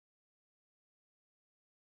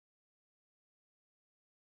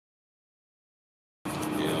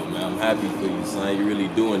happy for you, son. You really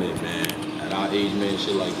doing it, man. At our age, man,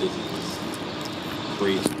 shit like this is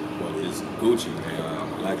great. But it's Gucci, man.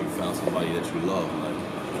 I'm glad you found somebody that you love. Like,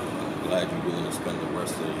 I'm glad you're willing to spend the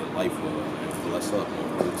rest of your life with her, man. Bless up,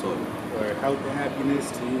 man. Real talk. Health and happiness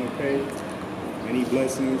to you and Paige. Many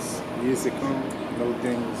blessings, years to come. No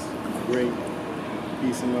things great.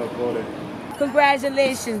 Peace and love, all that.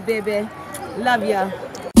 Congratulations, baby. Love ya.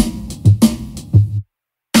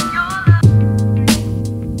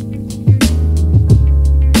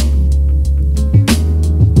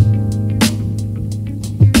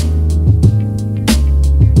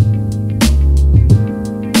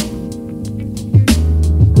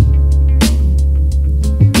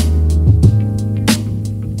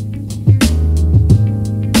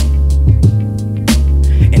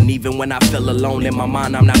 Even when I feel alone in my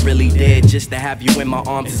mind, I'm not really dead. Just to have you in my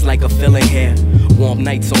arms is like a feeling here. Warm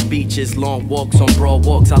nights on beaches, long walks on broad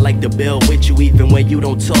walks. I like to build with you even when you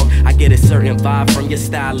don't talk. I get a certain vibe from your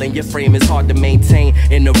style, and your frame is hard to maintain.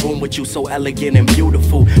 In the room with you, so elegant and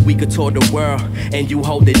beautiful. We could tour the world, and you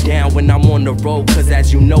hold it down when I'm on the road. Cause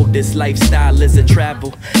as you know, this lifestyle is a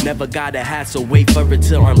travel. Never gotta hassle, wait for it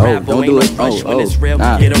to unravel. Ain't no rush when it's real,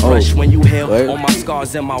 get a rush when you heal. All my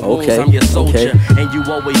scars and my wounds, I'm your soldier. And you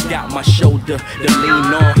always got my shoulder to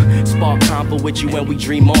lean on. Spark convo with you when we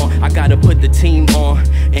dream on. I gotta put the team on,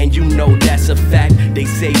 and you know that's a fact. They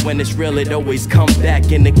say when it's real, it always comes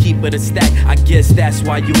back. And to keep it a stack, I guess that's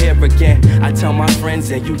why you here again. I tell my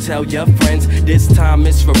friends and you tell your friends. This time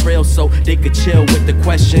it's for real, so they could chill with the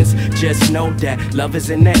questions. Just know that love is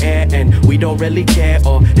in the air, and we don't really care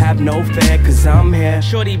or have no fear, cause I'm here.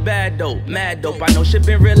 Shorty bad though, mad dope. I know she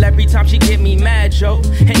been real every time she get me mad, yo.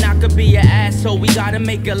 And I could be an asshole, we gotta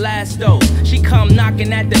make it last though. She come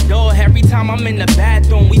knocking at the door every time I'm in the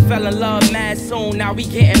bathroom. We fell in love mad soon, now we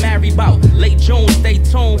getting married about late June. Stay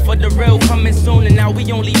tuned for the real coming soon. And now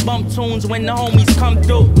we only bump tunes when the homies come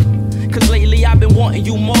through. Cause lately I've been wanting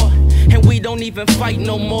you more, and we don't even fight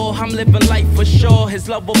no more. I'm living life for sure, his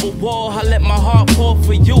love of a war. I let my heart pour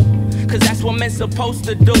for you, cause that's what men's supposed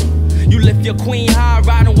to do. You lift your queen high,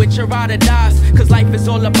 riding with your ride or dies. Cause life is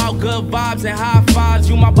all about good vibes and high fives.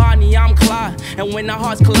 You my Bonnie, I'm Clyde. And when our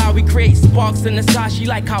hearts collide, we create sparks in the sky. She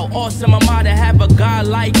like how awesome am I to have a guy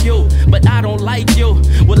like you, but I don't like you.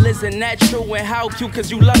 Well, isn't that true? And how cute,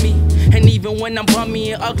 cause you love me. And even when I'm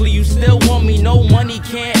bummy and ugly, you still want me. No money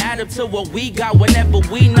can't add up to what we got. Whenever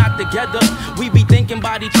we not together, we be thinking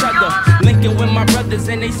about each other. Linking with my brothers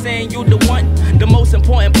and they saying you the one. The most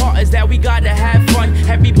important part is that we gotta have fun.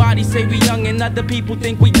 Everybody say we young and other people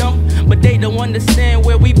think we dumb, but they don't understand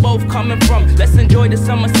where we both coming from. Let's enjoy the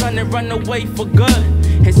summer sun and run away for good.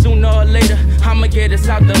 And sooner or later, I'ma get us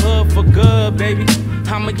out the hood for good, baby.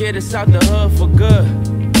 I'ma get us out the hood for good.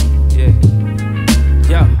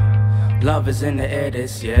 Yeah. Love is in the air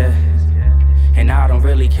this year, and I don't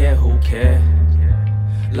really care who care.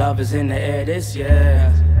 Love is in the air this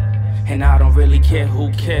year, and I don't really care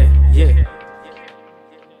who care, yeah.